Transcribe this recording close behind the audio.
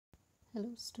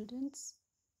Hello students,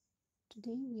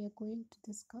 today we are going to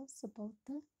discuss about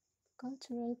the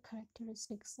cultural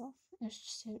characteristics of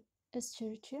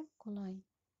Escherichia coli.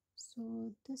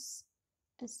 So this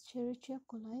Escherichia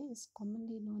coli is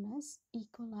commonly known as E.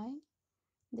 coli.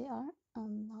 They are a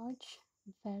large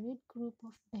varied group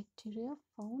of bacteria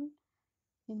found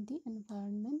in the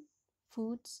environment,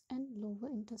 foods and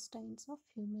lower intestines of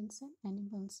humans and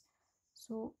animals.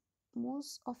 So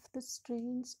most of the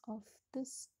strains of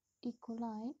this E.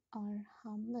 coli are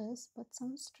harmless, but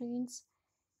some strains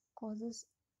causes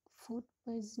food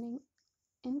poisoning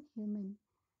in human.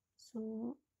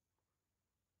 So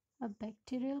a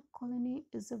bacterial colony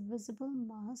is a visible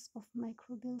mass of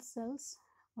microbial cells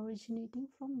originating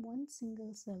from one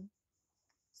single cell.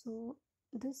 So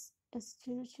this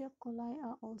Escherichia coli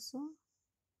are also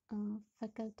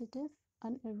facultative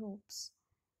anaerobes.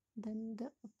 Then the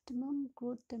optimum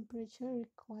growth temperature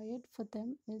required for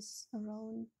them is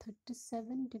around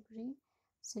 37 degrees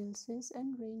Celsius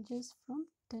and ranges from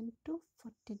 10 to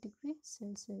 40 degrees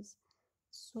Celsius.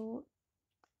 So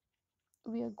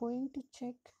we are going to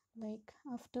check, like,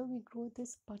 after we grow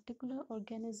this particular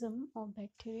organism or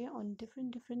bacteria on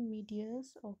different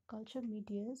medias or culture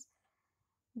medias,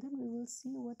 then we will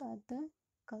see what are the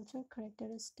culture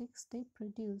characteristics they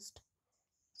produced.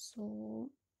 So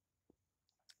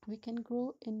we can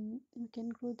grow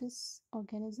this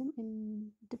organism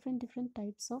in different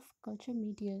types of culture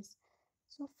medias.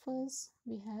 So first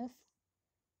we have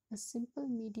a simple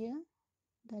media,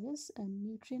 that is a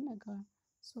nutrient agar.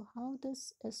 So how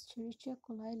this Escherichia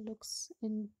coli looks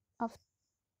in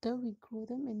after we grow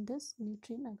them in this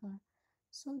nutrient agar.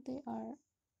 So they are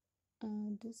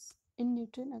this in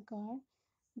nutrient agar,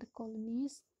 the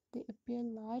colonies, they appear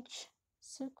large,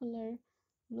 circular,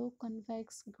 low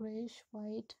convex, grayish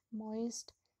white,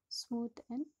 moist, smooth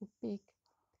and opaque,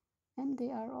 and they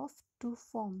are of two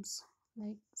forms,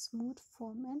 like smooth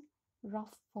form and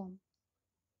rough form.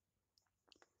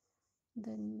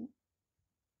 Then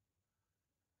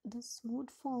the smooth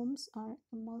forms are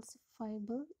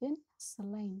emulsifiable in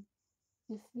saline.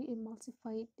 If we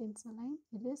emulsify it in saline,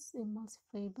 it is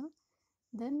emulsifiable.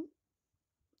 Then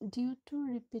due to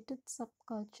repeated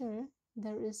subculture,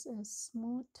 there is a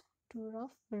smooth to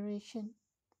rough variation.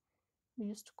 We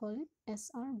used to call it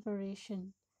SR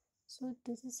variation. So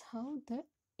this is how the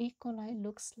E. coli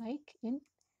looks like in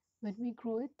when we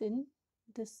grow it in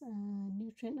this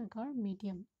nutrient agar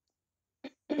medium.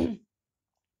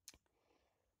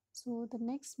 So the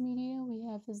next media we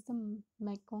have is the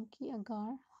McConkey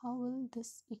agar. How will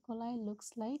this E. coli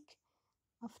looks like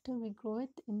after we grow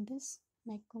it in this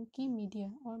McConkey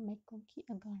media or McConkey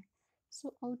agar?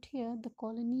 So out here the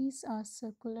colonies are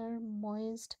circular,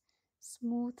 moist,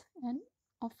 smooth and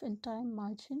of entire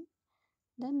margin.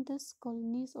 Then these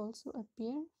colonies also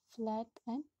appear flat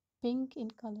and pink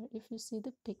in color. If you see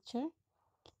the picture,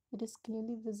 it is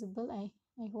clearly visible,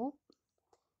 I hope.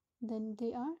 Then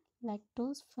they are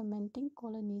lactose fermenting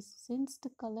colonies. Since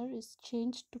the color is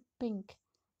changed to pink,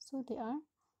 so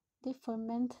they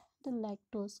ferment the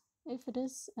lactose. If it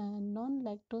is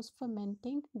non-lactose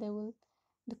fermenting,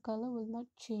 the color will not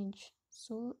change.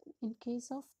 So in case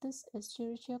of this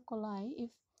Escherichia coli,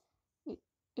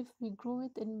 if we grow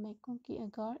it in McConkey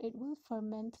agar, it will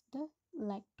ferment the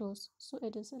lactose. So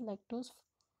it is a lactose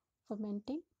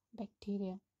fermenting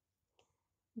bacteria.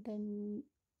 Then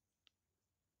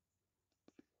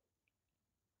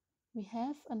we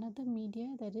have another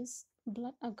media, that is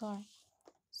blood agar.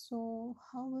 So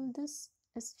how will this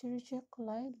Escherichia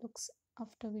coli looks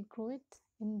after we grow it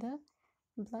in the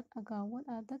blood agar? What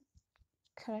are the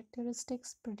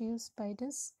characteristics produced by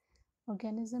this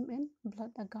organism in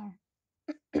blood agar?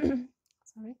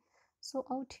 Sorry. So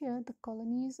out here the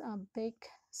colonies are big,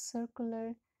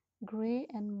 circular, gray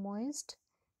and moist.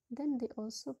 Then they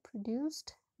also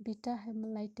produced beta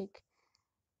hemolytic.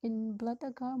 In blood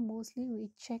agar mostly we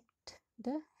checked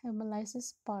the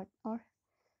hemolysis part, or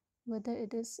whether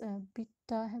it is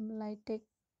beta hemolytic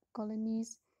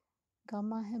colonies,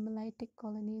 gamma hemolytic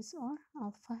colonies or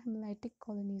alpha hemolytic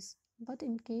colonies. But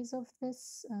in case of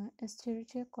this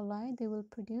Escherichia coli, they will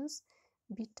produce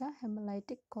beta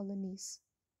hemolytic colonies.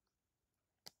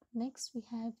 Next we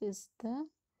have is the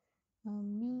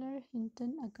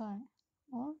Muller-Hinton agar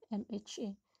or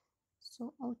MHA.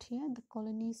 So out here the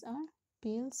colonies are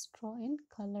pale straw in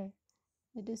color.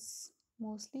 It is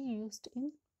mostly used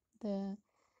in the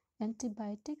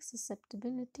antibiotic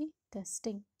susceptibility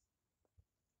testing.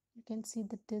 You can see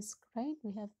the disc, right?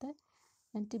 We have the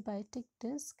antibiotic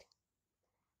disc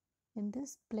in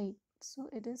this plate. So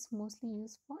it is mostly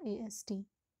used for AST.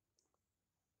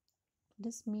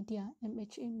 This media,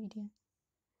 MHA media.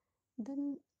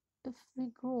 Then if we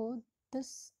grow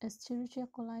this Escherichia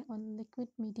coli on liquid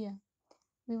media,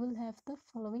 we will have the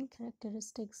following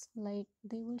characteristics, like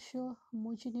they will show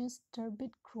homogeneous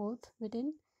turbid growth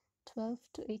within 12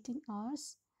 to 18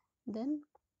 hours. Then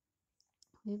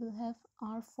we will have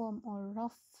R form or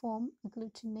rough form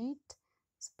agglutinate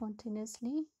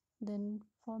spontaneously, then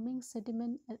forming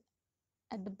sediment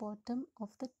at the bottom of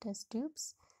the test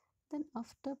tubes. Then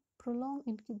after prolonged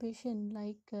incubation,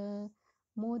 like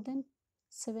more than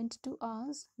 72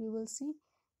 hours, we will see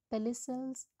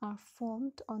pellicles are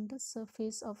formed on the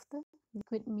surface of the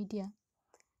liquid media.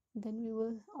 Then we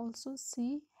will also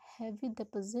see heavy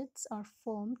deposits are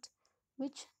formed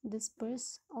which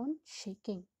disperse on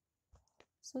shaking.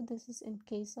 So this is in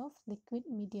case of liquid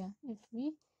media, if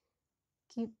we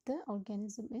keep the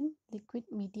organism in liquid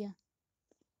media.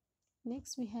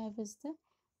 Next we have is the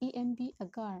EMB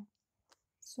agar.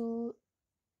 So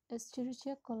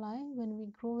Escherichia coli, when we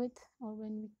grow it or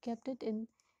when we kept it in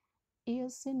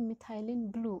Eosin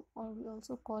Methylene Blue, or we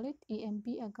also call it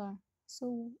EMB agar.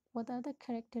 So what are the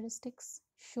characteristics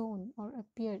shown or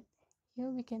appeared? Here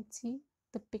we can see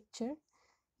the picture.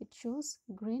 It shows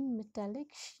green metallic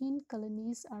sheen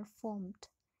colonies are formed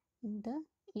in the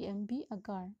EMB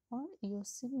agar or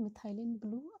Eosin Methylene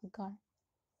Blue agar.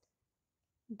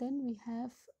 Then we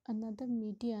have another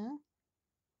media,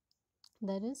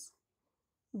 that is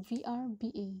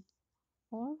VRBA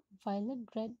or violet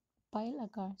red bile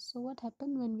agar. So what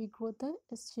happened when we grow the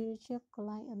Escherichia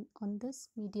coli on this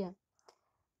media?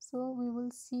 So we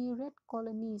will see red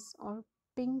colonies or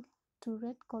pink to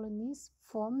red colonies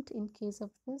formed in case of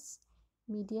this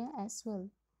media as well.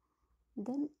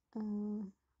 Then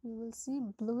we will see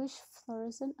bluish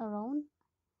fluorescence around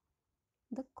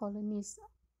the colonies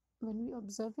when we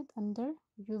observe it under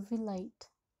UV light.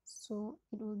 So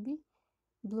it will be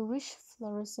bluish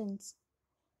fluorescence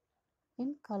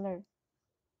in color.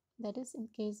 That is in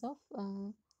case of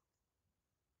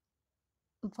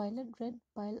violet red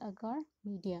bile agar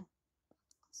media.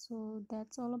 So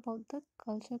that's all about the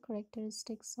culture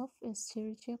characteristics of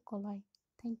Escherichia coli.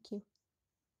 Thank you.